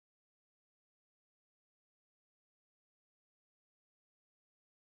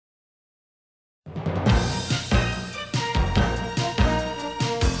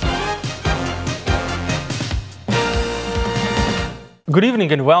Good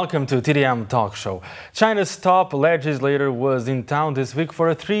evening and welcome to TDM Talk Show. China's top legislator was in town this week for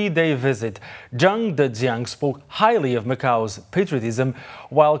a three-day visit. Zhang Dejiang spoke highly of Macau's patriotism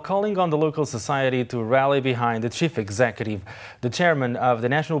while calling on the local society to rally behind the chief executive. The chairman of the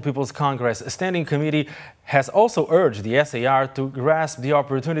National People's Congress Standing Committee has also urged the SAR to grasp the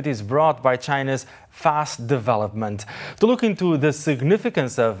opportunities brought by China's fast development. To look into the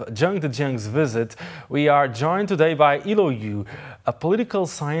significance of Zhang Dejiang's visit, we are joined today by Eilo, a political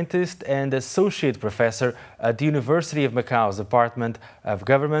scientist and associate professor at the University of Macau's Department of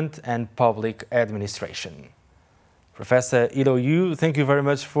Government and Public Administration. Professor Eilo, thank you very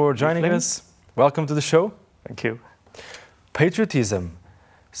much for joining us. Welcome to the show. Thank you. Patriotism,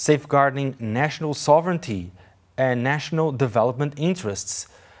 safeguarding national sovereignty and national development interests.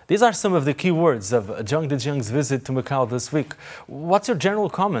 These are some of the key words of Zhang Dejiang's visit to Macau this week. What's your general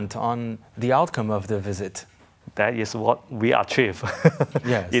comment on the outcome of the visit? That is what we achieved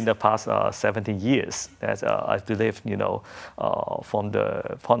Yes. in the past 17 years. That I believe, from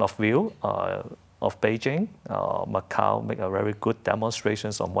the point of view of Beijing, Macau make a very good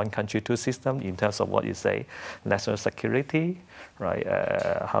demonstrations on one country, two system in terms of what you say, national security, right?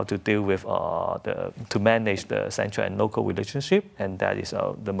 How to deal with to manage the central and local relationship, and that is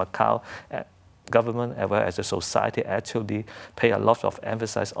the Macau government as well as the society actually pay a lot of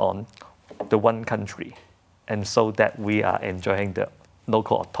emphasis on the one country. And so that we are enjoying the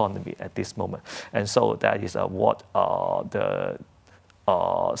local autonomy at this moment. And so that is what the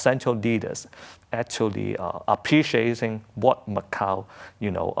central leaders actually appreciating what Macau,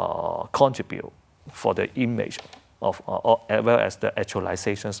 contribute for the image of, as well as the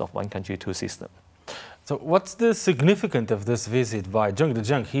actualizations of one country, two system. So what's the significance of this visit by Zhang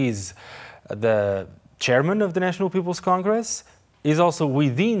Dejiang? He's the chairman of the National People's Congress. He's also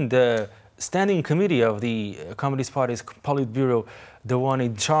within the Standing Committee of the Communist Party's Politburo, the one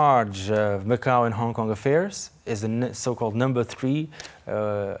in charge of Macau and Hong Kong affairs, is the so-called number 3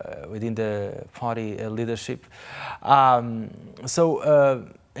 within the party leadership. And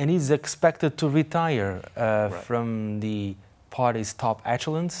he's expected to retire from the party's top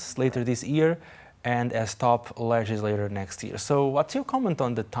echelons later this year and as top legislator next year. So what's your comment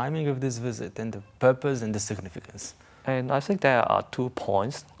on the timing of this visit and the purpose and the significance? And I think there are 2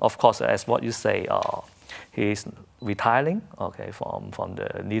 points. Of course, as what you say, he's retiring, from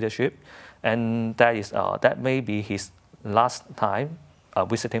the leadership, and that may be his last time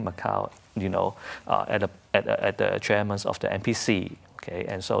visiting Macau, at the chairman of the NPC. Okay,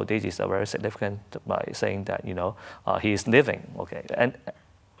 and so this is a very significant by saying that he is living. Okay, and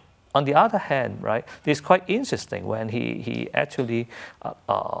on the other hand, right, this is quite interesting when he actually.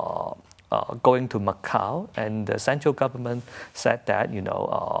 Going to Macau, and the central government said that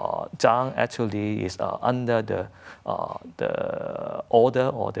Zhang actually is under the order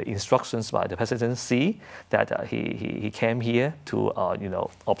or the instructions by the presidency that he came here to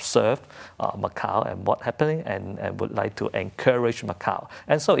observe Macau and what happening and would like to encourage Macau.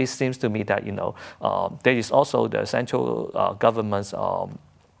 And so it seems to me that there is also the central government's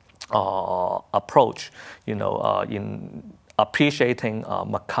approach in appreciating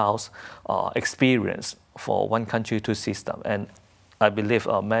Macau's experience for one country, two system. And I believe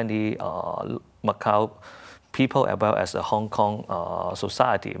many Macau people as well as the Hong Kong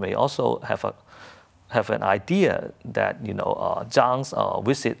society may also have an idea that Zhang's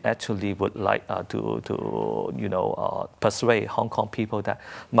visit actually would like to persuade Hong Kong people that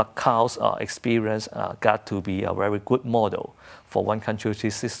Macau's experience got to be a very good model for one country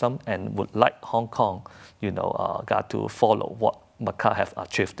system, and would like Hong Kong got to follow what Macau have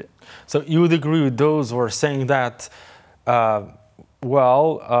achieved. So you would agree with those who are saying that when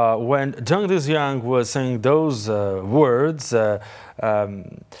Zhang Dejiang was saying those words,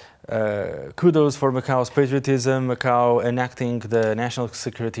 kudos for Macau's patriotism, Macau enacting the national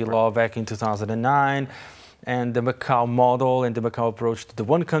security law back in 2009, and the Macau model and the Macau approach to the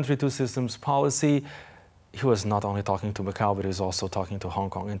one country, two systems policy. He was not only talking to Macau, but he was also talking to Hong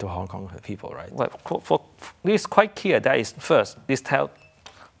Kong and to Hong Kong people, right? Well, it's quite clear that is first, this tell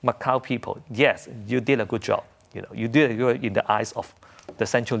Macau people, yes, you did a good job. You did a good in the eyes of the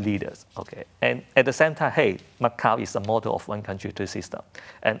central leaders, okay? And at the same time, hey, Macau is a model of one country, two system.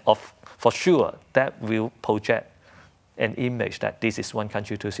 And for sure, that will project an image that this is one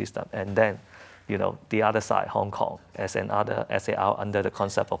country, two system. And then, the other side, Hong Kong, as another SAR under the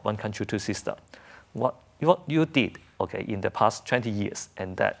concept of one country, two system. What you did, okay, in the past 20 years,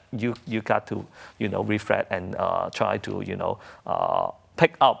 and that you got to, reflect and try to,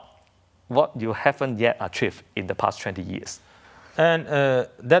 pick up what you haven't yet achieved in the past 20 years. And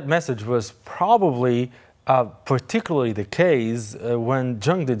that message was probably particularly the case when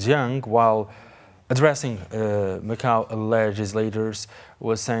Zhang Dejiang, while addressing Macau legislators,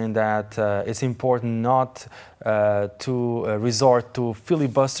 was saying that it's important not to resort to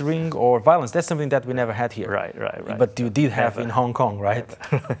filibustering or violence. That's something that we never had here. Right. But you did have in Hong Kong, right?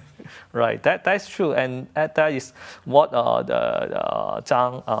 Right, that's true, and that is what Chairman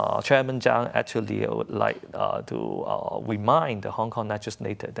Zhang actually would like to remind the Hong Kong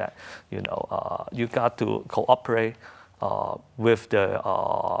legislator that you got to cooperate with the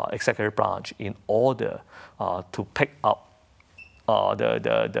executive branch in order to pick up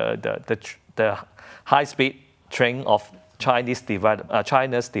the high-speed train of China's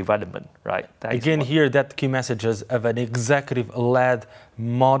development, right? Again, here that key messages of an executive-led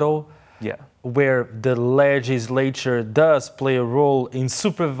model, where the legislature does play a role in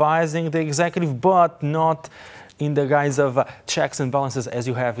supervising the executive, but not in the guise of checks and balances as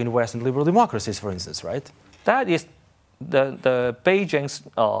you have in Western liberal democracies, for instance, right? That is the Beijing's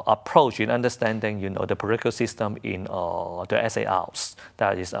approach in understanding, the political system in the SARs.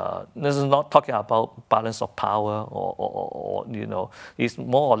 That is, this is not talking about balance of power or it's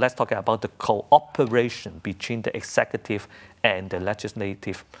more or less talking about the cooperation between the executive and the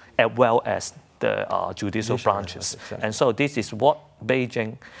legislative, as well as the judicial branches. Exactly. And so this is what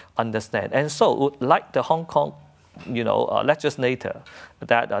Beijing understands. And so, like the Hong Kong legislator,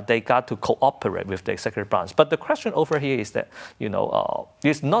 that they got to cooperate with the executive branch. But the question over here is that,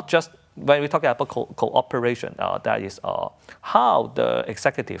 it's not just when we talk about cooperation, that is how the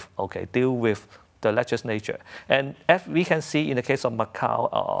executive, deal with the legislature. And as we can see in the case of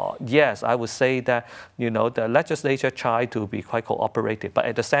Macau, yes, I would say that, the legislature tried to be quite cooperative, but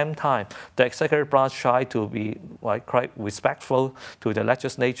at the same time, the executive branch tried to be quite respectful to the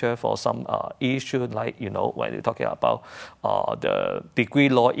legislature for some issue, like, when you're talking about the degree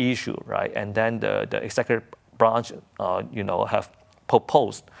law issue, right? And then the executive branch, have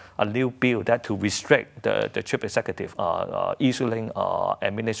proposed a new bill that to restrict the chief executive issuing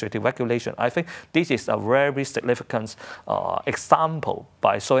administrative regulation. I think this is a very significant example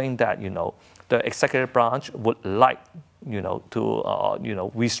by showing that the executive branch would like to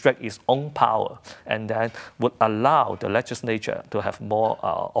restrict its own power, and that would allow the legislature to have more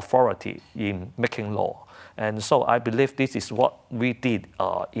authority in making law. And so I believe this is what we did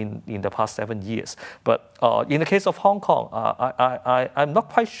in the past 7 years. But in the case of Hong Kong, I'm not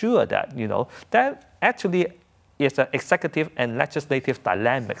quite sure that, that actually is an executive and legislative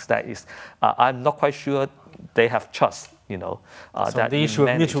dynamics that is, I'm not quite sure they have trust, So the issue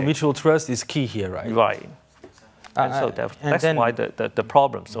of mutual trust is key here, right? Right. And so that's why the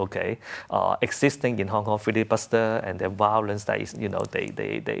problems, existing in Hong Kong, filibuster and the violence that is,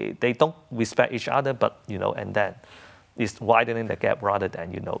 they don't respect each other, but, and then it's widening the gap rather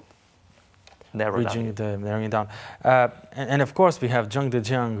than, narrowing down. And of course, we have Zhang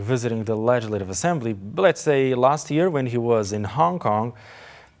Dejiang visiting the Legislative Assembly. But let's say last year when he was in Hong Kong,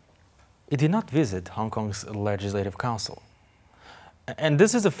 he did not visit Hong Kong's Legislative Council. And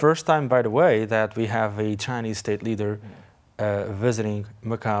this is the first time, by the way, that we have a Chinese state leader visiting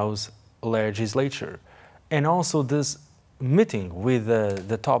Macau's legislature. And also this meeting with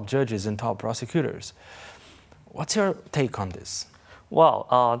the top judges and top prosecutors. What's your take on this?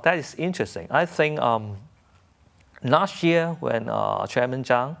 Well, that is interesting. I think last year when Chairman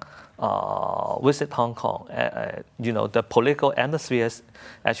Zhang visited Hong Kong, the political atmosphere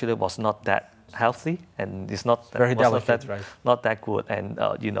actually was not that healthy, and it's not very delicate, right? Not that good, and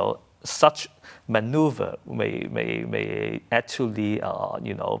such maneuver may actually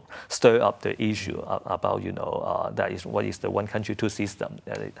stir up the issue about that is what is the one country two system.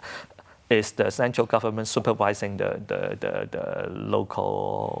 Is the central government supervising the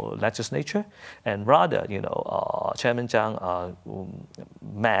local legislature, and rather Chairman Zhang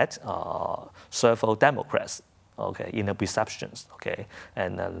met several Democrats in the receptions,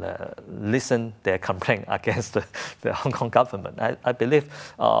 and listen their complaint against the Hong Kong government. I believe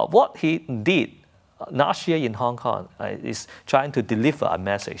what he did last year in Hong Kong is trying to deliver a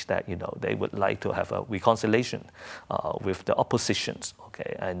message that they would like to have a reconciliation with the oppositions,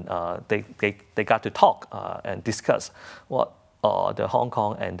 and they got to talk and discuss what the Hong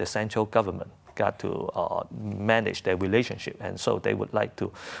Kong and the central government got to manage their relationship, and so they would like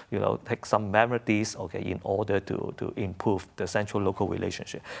to, take some remedies, in order to improve the central-local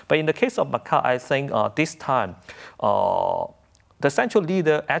relationship. But in the case of Macau, I think this time the central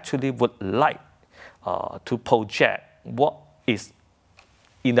leader actually would like to project what is,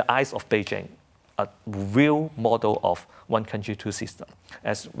 in the eyes of Beijing, a real model of one country, two system.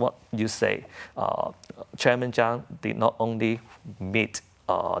 As what you say, Chairman Zhang did not only meet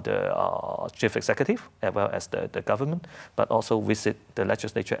the chief executive as well as the government, but also visit the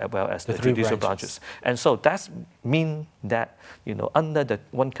legislature as well as the judicial branches. And so that means that, under the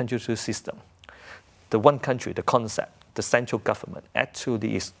one country, two system, the one country, the concept, the central government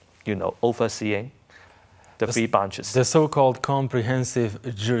actually is, overseeing the three branches. The so-called comprehensive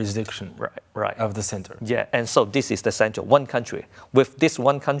jurisdiction right. of the center. Yeah, and so this is the central, one country. With this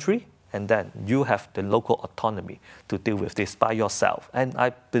one country, and then you have the local autonomy to deal with this by yourself. And I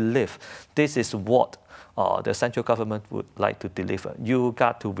believe this is what the central government would like to deliver. You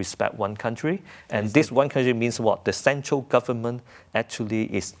got to respect one country, and this one country means what? The central government actually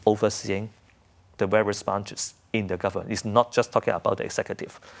is overseeing the various branches in the government. It's not just talking about the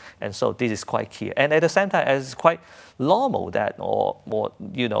executive. And so this is quite clear. And at the same time, it's quite normal that,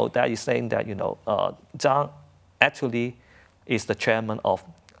 that is saying that, Zhang actually is the chairman of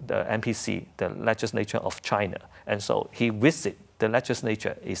the NPC, the legislature of China. And so he visit the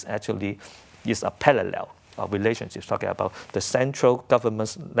legislature is a parallel relationship, talking about the central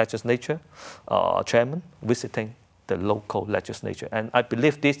government's legislature chairman visiting the local legislature. And I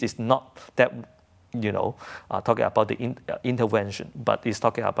believe this is not that, talking about the intervention, but it's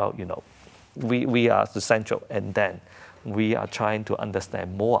talking about, we are the central, and then we are trying to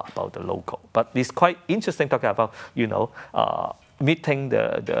understand more about the local. But it's quite interesting talking about, meeting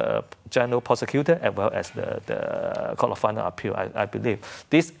the general prosecutor as well as the Court of Final Appeal. I believe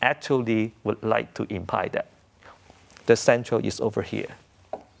this actually would like to imply that the central is over here.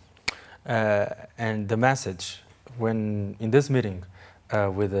 And the message when in this meeting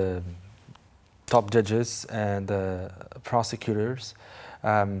with the top judges and prosecutors,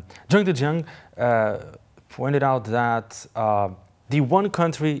 Zhang Dejiang pointed out that the one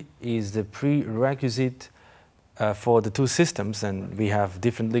country is the prerequisite for the two systems, and we have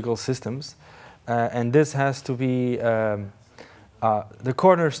different legal systems, and this has to be the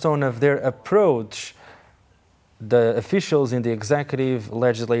cornerstone of their approach. The officials in the executive,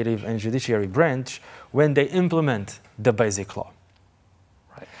 legislative, and judiciary branch when they implement the basic law.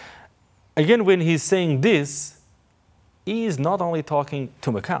 Right. Again, when he's saying this, he is not only talking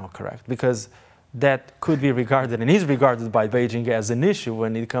to Macau, correct? Because that could be regarded and is regarded by Beijing as an issue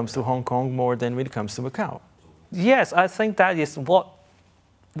when it comes to Hong Kong more than when it comes to Macau. Yes, I think that is what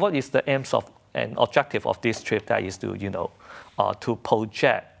is the aims of and objective of this trip. That is to to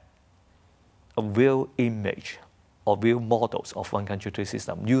project a real image or real models of one country, two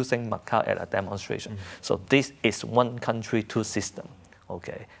system using Macau as a demonstration. So this is one country, two system.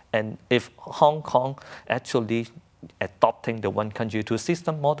 Okay, and if Hong Kong actually adopting the one country, two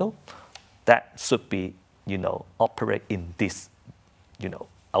system model, that should be operate in this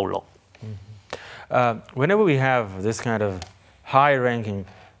outlook. Whenever we have this kind of high-ranking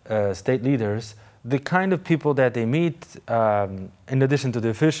state leaders, the kind of people that they meet, in addition to the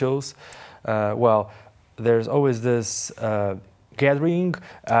officials, well, there's always this gathering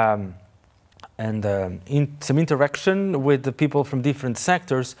and some interaction with the people from different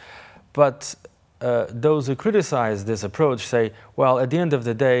sectors, but those who criticize this approach say, well, at the end of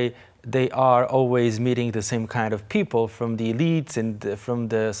the day, they are always meeting the same kind of people from the elites and from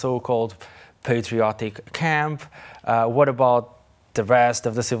the so-called patriotic camp. What about the rest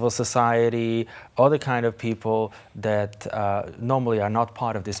of the civil society, other kind of people that normally are not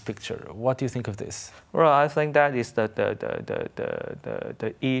part of this picture? What do you think of this? Well, I think that is the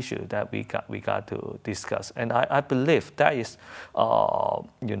issue that we got to discuss, and I believe that is a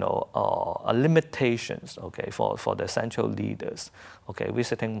limitations, okay, for the central leaders, okay,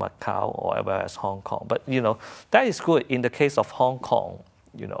 visiting Macau or ever as Hong Kong. But that is good in the case of Hong Kong.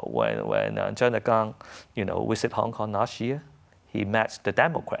 When Zhang Dejiang, visit Hong Kong last year, he met the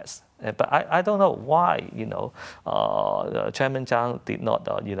Democrats. But I don't know why, Chairman Zhang did not,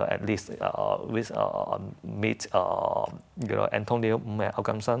 at least meet, Antonio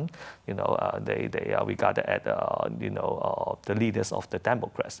Alcamson. They are regarded as, the leaders of the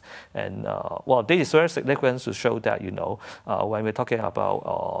Democrats. And, well, this is very significant to show that, when we're talking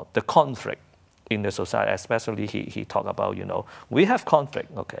about the conflict in the society, especially he talked about, we have conflict,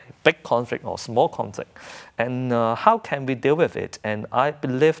 okay, big conflict or small conflict, and how can we deal with it? And I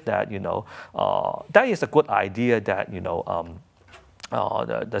believe that, that is a good idea that,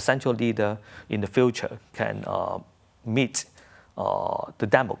 the central leader in the future can meet the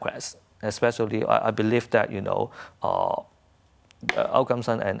Democrats, especially I believe that,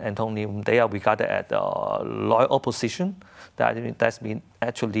 Alcamson and Anthony, they are regarded as loyal opposition. That means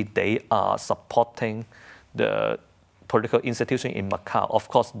actually they are supporting the political institution in Macau. Of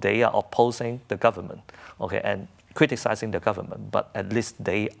course, they are opposing the government, okay, and criticizing the government. But at least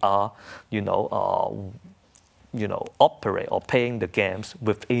they are, operate or playing the games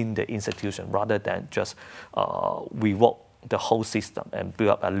within the institution rather than just revoke the whole system and build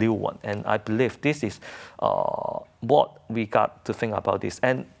up a new one. And I believe this is what we got to think about this.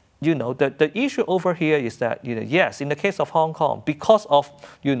 And the issue over here is that yes, in the case of Hong Kong, because of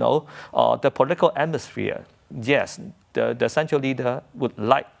the political atmosphere, yes, the central leader would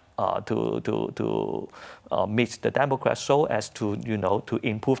like to meet the Democrats so as to to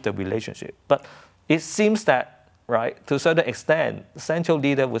improve the relationship. But it seems that, right, to a certain extent, central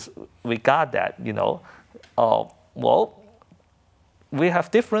leader would regard that well, we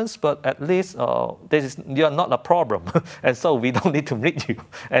have difference, but at least you're not a problem, and so we don't need to meet you.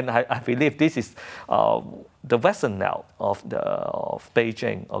 And I believe this is the rationale of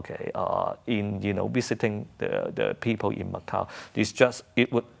Beijing. Okay, in visiting the people in Macau.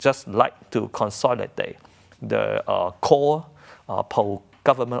 It would just like to consolidate the core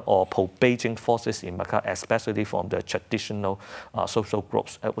pro-government or pro-Beijing forces in Macau, especially from the traditional social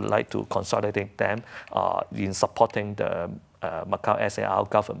groups. I would like to consolidate them in supporting the Macau SAR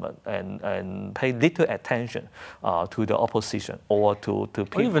government and pay little attention to the opposition or to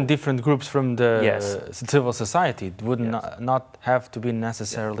people. Or even different groups from the civil society. It would not have to be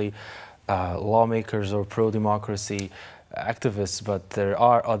necessarily lawmakers or pro-democracy activists, but there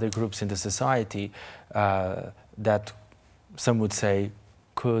are other groups in the society that some would say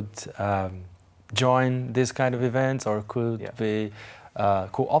could join this kind of events or could be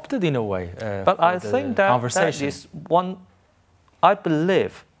co-opted in a way. But I think that is one. I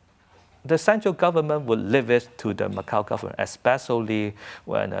believe the central government would leave it to the Macau government, especially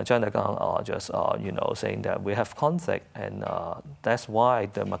when Zhang Degang just saying that we have conflict, and that's why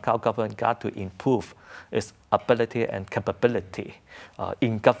the Macau government got to improve its ability and capability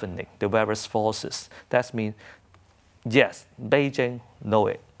in governing the various forces. That means, yes, Beijing know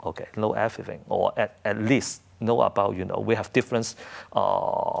it, okay, know everything, or at least know about, we have different,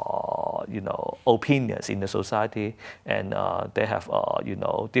 opinions in the society, and they have,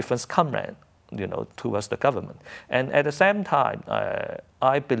 different comment, towards the government. And at the same time,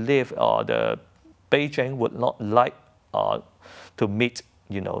 I believe the Beijing would not like to meet,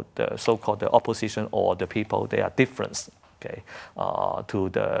 the so-called the opposition or the people. They are different. Okay, to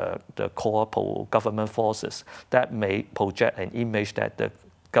the core pro-government forces that may project an image that the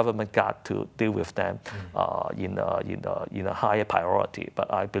government got to deal with them in a higher priority.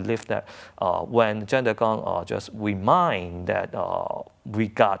 But I believe that when Zhang Degang just remind that we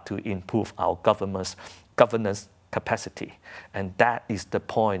got to improve our governance capacity, and that is the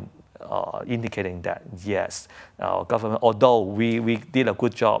point indicating that yes, our government, although we did a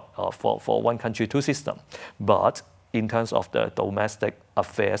good job for one country, two system, but in terms of the domestic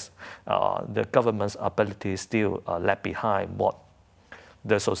affairs, the government's ability still left behind what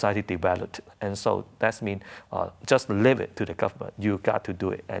the society developed. And so that means just leave it to the government. You got to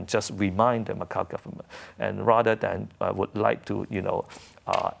do it, and just remind the Macau government. And rather than would like to,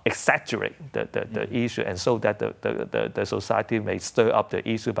 exaggerate the issue, and so that the society may stir up the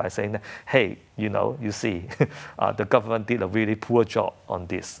issue by saying that, hey, you see, the government did a really poor job on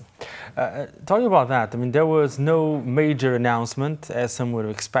this. Talking about that, I mean, there was no major announcement as some were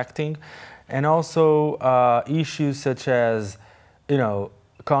expecting, and also issues such as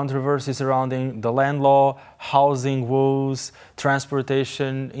controversy surrounding the land law, housing woes,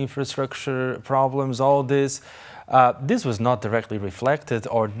 transportation, infrastructure problems, all this. This was not directly reflected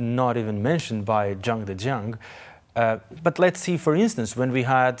or not even mentioned by Zhang Dejiang. But let's see, for instance, when we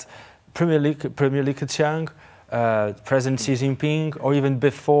had Premier Li Keqiang, President Xi Jinping, or even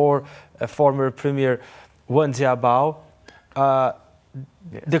before former Premier Wen Jiabao,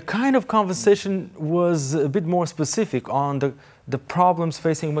 the kind of conversation was a bit more specific on the problems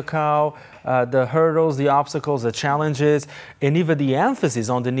facing Macau, the hurdles, the obstacles, the challenges, and even the emphasis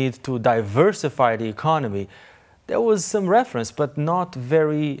on the need to diversify the economy. There was some reference, but not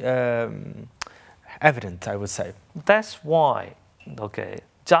very evident, I would say. That's why,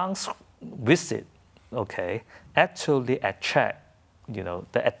 Zhang's visit, actually attract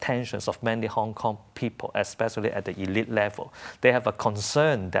the attentions of many Hong Kong people, especially at the elite level. They have a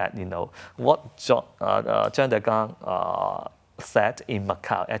concern that, what Zhang Degang said in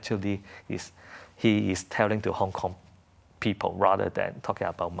Macau actually he is telling to Hong Kong people rather than talking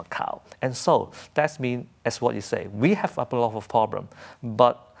about Macau. And so that means, as what you say, we have a lot of problem,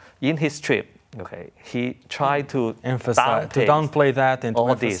 but in his trip, he tried to downplay that and to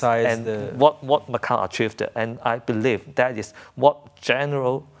emphasize what Macau achieved. And I believe that is what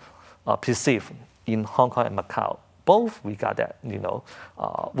general perceive in Hong Kong and Macau. Both regard that,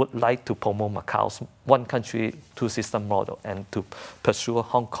 would like to promote Macau's one country, two system model and to pursue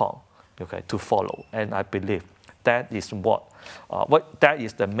Hong Kong, to follow. And I believe That is that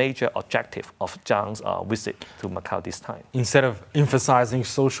is the major objective of Zhang's visit to Macau this time. Instead of emphasizing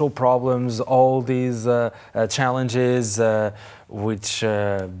social problems, all these challenges, which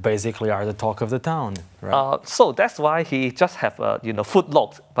basically are the talk of the town, right? So that's why he just have a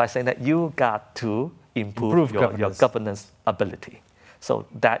footnote by saying that you got to improve your governance ability. So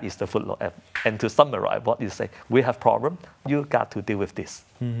that is the footnote. And to summarize what you say, we have problem, you got to deal with this.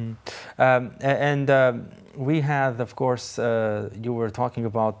 Mm-hmm. We had, of course, you were talking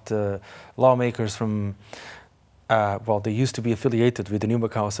about lawmakers from, well, they used to be affiliated with the New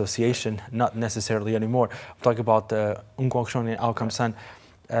Macau Association, not necessarily anymore. I'm talking about Ng Kwok Shon and Ao Kam San.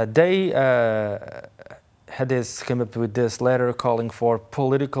 They came up with this letter calling for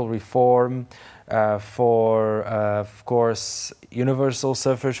political reform, for, of course, universal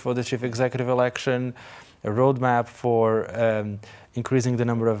suffrage for the chief executive election, a roadmap for increasing the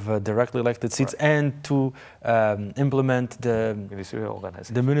number of directly elected seats, and to implement the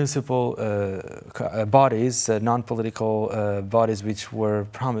municipal bodies, non-political bodies, which were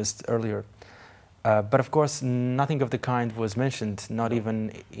promised earlier. But of course, nothing of the kind was mentioned, not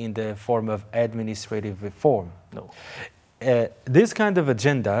even in the form of administrative reform. No. This kind of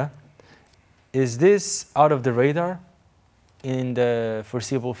agenda, is this out of the radar in the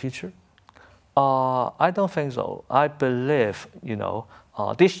foreseeable future? I don't think so. I believe,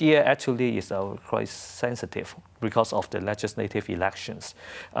 this year actually is quite sensitive because of the legislative elections.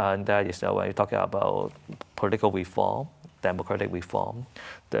 And that is when you're talking about political reform, democratic reform,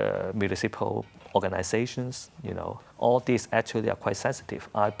 the municipal organizations, all these actually are quite sensitive.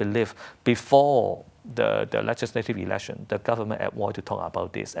 I believe before the legislative election, the government avoid to talk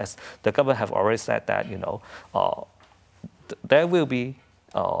about this, as the government have already said that, there will be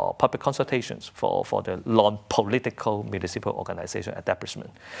public consultations for the non-political municipal organization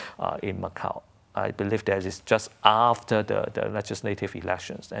establishment in Macau. I believe that is just after the legislative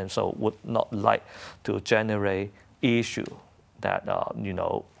elections, and so would not like to generate issue that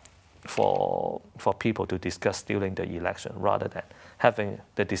for people to discuss during the election, rather than having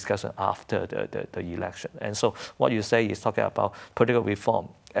the discussion after the election. And so what you say is talking about political reform.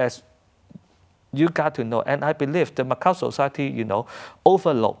 As you got to know, and I believe the Macau society,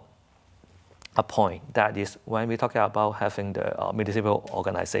 overlook a point, that is when we're talking about having the municipal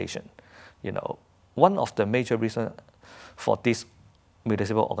organization, one of the major reasons for this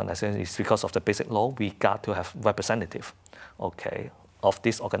municipal organization is because of the basic law. We got to have representative, of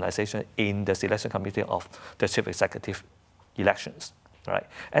this organization in the selection committee of the chief executive elections, right?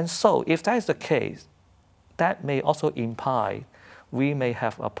 And so if that is the case, that may also imply we may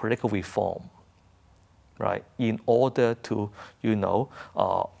have a political reform, right, in order to,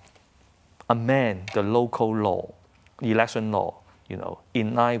 amend the local law, election law,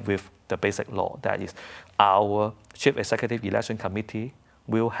 in line with the basic law. That is, our chief executive election committee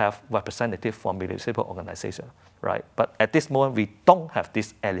will have representative from municipal organization, right? But at this moment, we don't have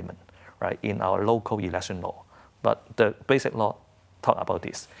this element, right, in our local election law. But the basic law talk about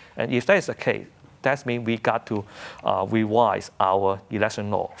this. And if that is the case, that means we got to revise our election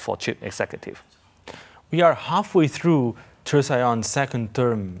law for chief executive. We are halfway through Choi Sai-on's second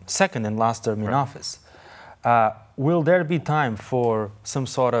and last term in office. Will there be time for some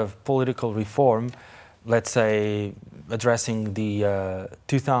sort of political reform, let's say addressing the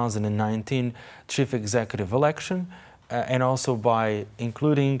 2019 chief executive election, and also by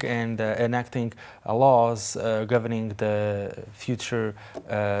including and enacting laws governing the future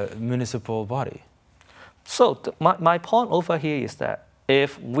municipal body? So my point over here is that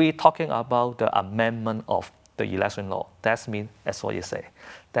if we're talking about the amendment of the election law, that means, as what you say,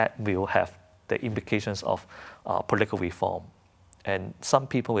 that will have the implications of political reform. And some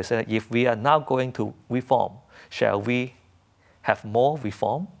people will say that if we are now going to reform, shall we have more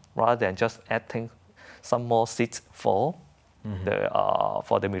reform rather than just adding some more seats for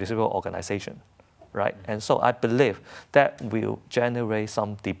the municipal organization, right? And so I believe that will generate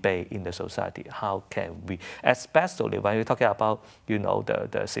some debate in the society. How can we, especially when we're talking about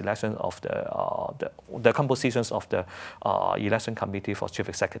the selection of the compositions of the election committee for chief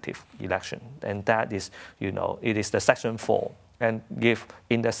executive election, and that is it is the section 4. And if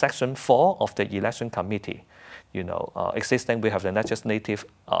in the section 4 of the election committee, existing, we have the legislative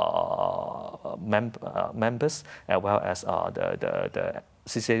members, as well as the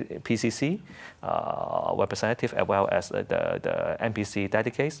PCC representative, as well as the NPC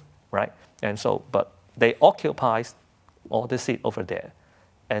delegates, right? And so, but they occupy all the seat over there,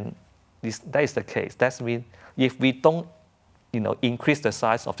 and that is the case. That means if we don't, increase the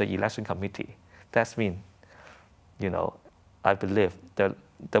size of the election committee, that means, I believe the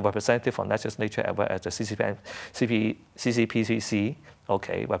the representative from legislature as well as the CCPCC,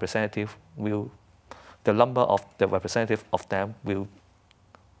 okay, representative the number of the representative of them will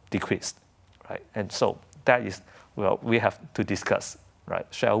decrease, right? And so that is, well, we have to discuss, right?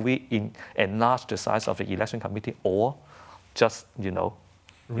 Shall we enlarge the size of the election committee or just,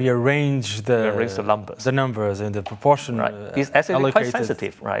 rearrange the numbers and the proportion, right? It's actually quite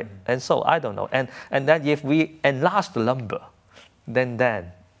sensitive, right? And so I don't know. And then if we enlarge the number, then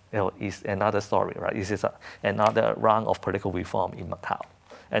it's another story, right? This is another round of political reform in Macau.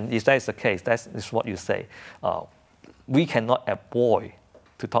 And if that is the case, that is what you say. We cannot avoid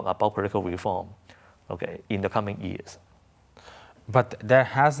to talk about political reform, okay, in the coming years. But that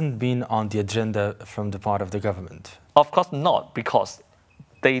hasn't been on the agenda from the part of the government. Of course not, because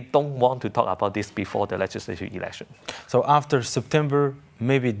they don't want to talk about this before the legislative election. So after September,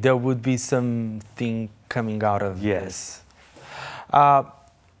 maybe there would be something coming out of this.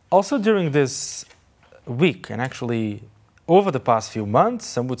 Also during this week, and actually over the past few months,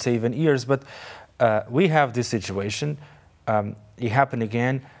 some would say even years, but we have this situation. It happened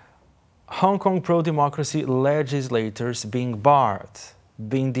again. Hong Kong pro-democracy legislators being barred,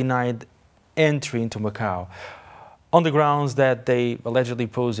 being denied entry into Macau on the grounds that they allegedly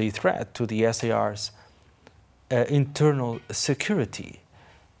pose a threat to the SAR's internal security.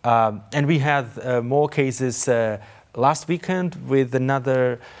 And we had more cases last weekend with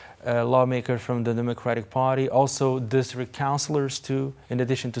another lawmaker from the Democratic Party, also district councillors too, in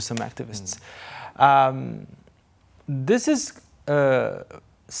addition to some activists. This is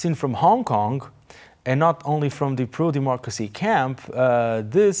seen from Hong Kong, and not only from the pro-democracy camp.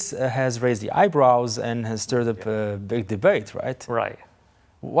 This has raised the eyebrows and has stirred up a big debate, right? Right.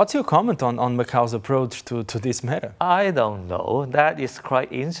 What's your comment on Macau's approach to this matter? I don't know. That is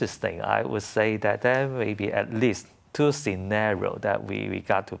quite interesting. I would say that there may be at least two scenarios that we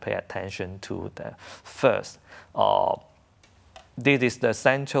got to pay attention to. The first, this is the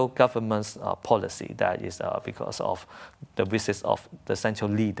central government's policy. That is because of the visits of the central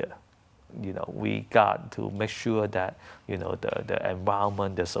leader. We got to make sure that the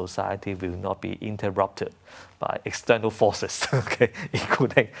environment, the society will not be interrupted by external forces. Okay,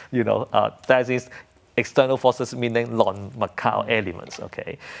 including that is external forces meaning non-Macau elements.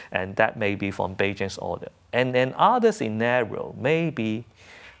 Okay, and that may be from Beijing's order. And then other scenario maybe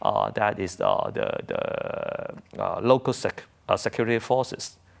that is the local security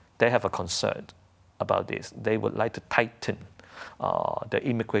forces. They have a concern about this. They would like to tighten the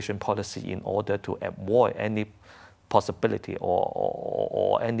immigration policy in order to avoid any possibility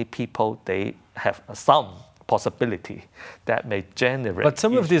or any people they have some possibility that may generate. But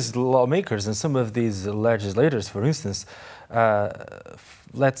some of these lawmakers and some of these legislators, for instance,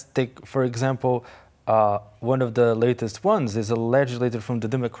 let's take, for example, one of the latest ones is a legislator from the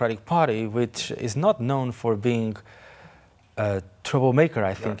Democratic Party, which is not known for being a troublemaker,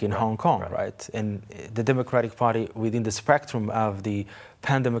 I think, in Hong Kong, right? And the Democratic Party within the spectrum of the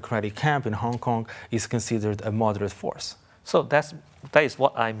pan-democratic camp in Hong Kong is considered a moderate force. So that is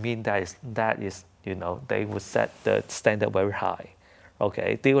what I mean. That is they would set the standard very high.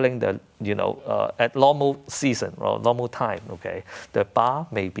 Okay, during the at normal season or normal time, okay, the bar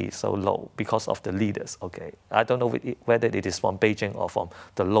may be so low because of the leaders. Okay, I don't know whether it is from Beijing or from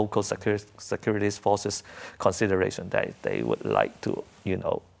the local security forces consideration that they would like to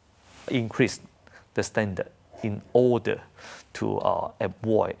increase the standard in order to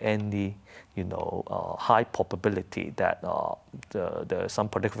avoid any high probability that some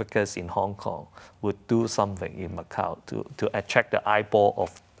political figures in Hong Kong would do something in Macau to attract the eyeball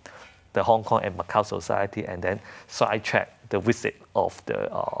of the Hong Kong and Macau society and then sidetrack the visit of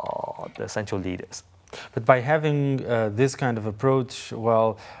the central leaders. But by having this kind of approach,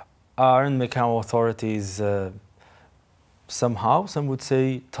 well, aren't Macau authorities somehow, some would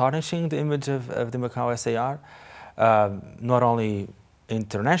say, tarnishing the image of the Macau SAR, not only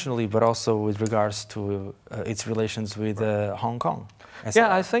internationally, but also with regards to its relations with Hong Kong?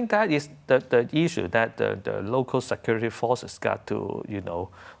 Yeah, I think that is the issue that the local security forces got to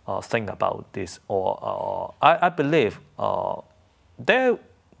think about this. Or I believe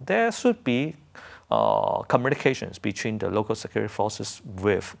there should be communications between the local security forces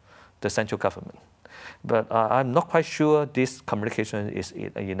with the central government. But I'm not quite sure this communication is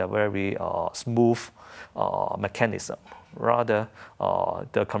in a very smooth mechanism. Rather,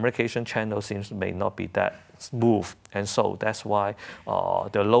 the communication channel may not be that smooth, and so that's why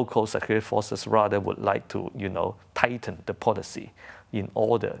the local security forces rather would like to tighten the policy in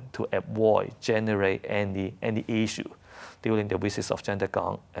order to avoid generate any issue during the visits of Gender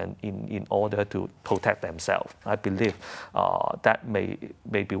Gang, and in order to protect themselves. I believe that may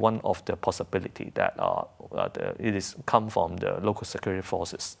be one of the possibility that it is come from the local security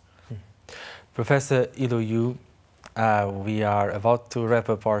forces. Professor Eilo Yu, we are about to wrap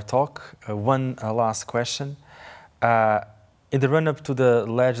up our talk. One last question. In the run-up to the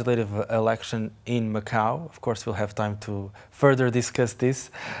legislative election in Macau, of course we'll have time to further discuss this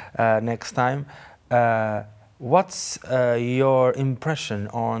next time. What's your impression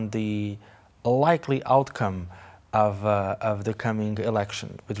on the likely outcome of the coming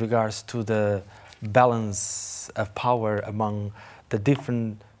election with regards to the balance of power among the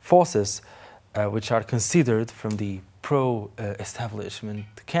different forces which are considered from the pro-establishment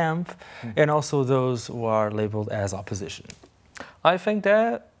camp and also those who are labeled as opposition? I think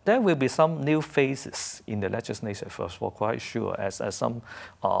there will be some new faces in the legislature for quite sure, as some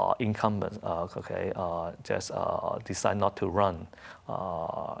incumbents just decide not to run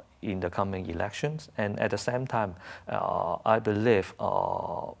in the coming elections, and at the same time, I believe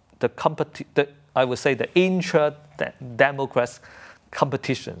I would say the intra-Democrats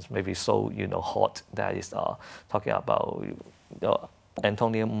competitions may be so hot that is talking about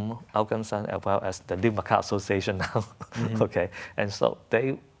Antonio Alcanzan as well as the New Macau Association now. Okay, and so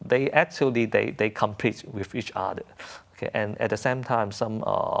they actually compete with each other. Okay, and at the same time, some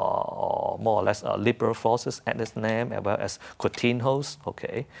more or less liberal forces at this name as well as Coutinho's.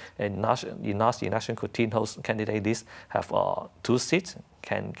 Okay, and in last election, Coutinho's candidate list have 2 seats.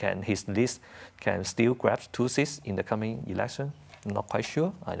 Can his list can still grab 2 seats in the coming election? Not quite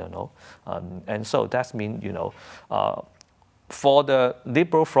sure. I don't know. And so that means for the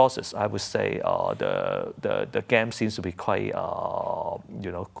liberal forces, I would say the game seems to be quite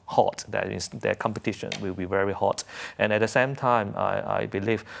hot. That is, their competition will be very hot. And at the same time, I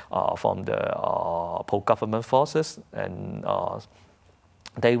believe from the pro-government forces, and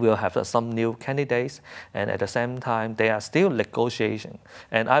they will have some new candidates, and at the same time, they are still negotiating.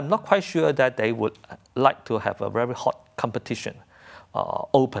 And I'm not quite sure that they would like to have a very hot competition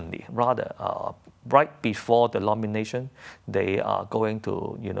openly. Rather, right before the nomination, they are going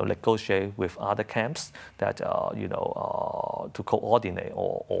to negotiate with other camps that to coordinate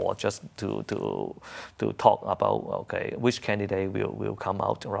or just to talk about which candidate will come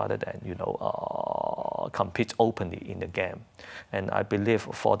out, rather than compete openly in the game. And I believe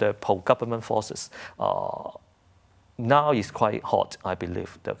for the pro-government forces, now is quite hot. I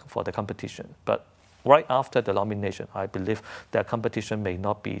believe for the competition, but right after the nomination, I believe the competition may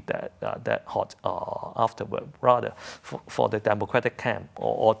not be that hot afterward. Rather, for the Democratic camp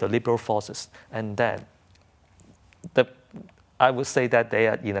or the liberal forces, and then I would say that they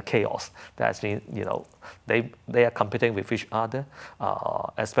are in a chaos. That means they are competing with each other,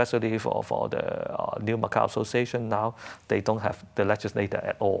 especially for the New Macau Association. Now they don't have the legislator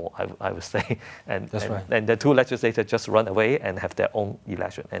at all, I would say, and the 2 legislators just run away and have their own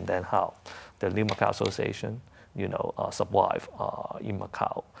election. And then how the New Macau Association survive in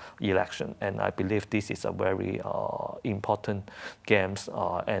Macau election? And I believe this is a very important games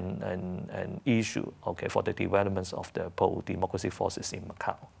and issue, for the developments of the pro-democracy forces in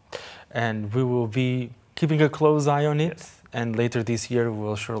Macau. And we will be keeping a close eye on it. Yes. And later this year,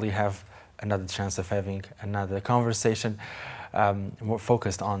 we'll surely have another chance of having another conversation more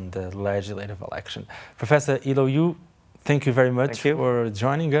focused on the legislative election. Professor Eilo Yu, thank you very much for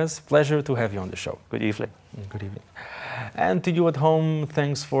joining us. Pleasure to have you on the show. Good evening. Good evening. And to you at home,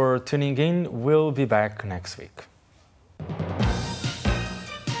 thanks for tuning in. We'll be back next week.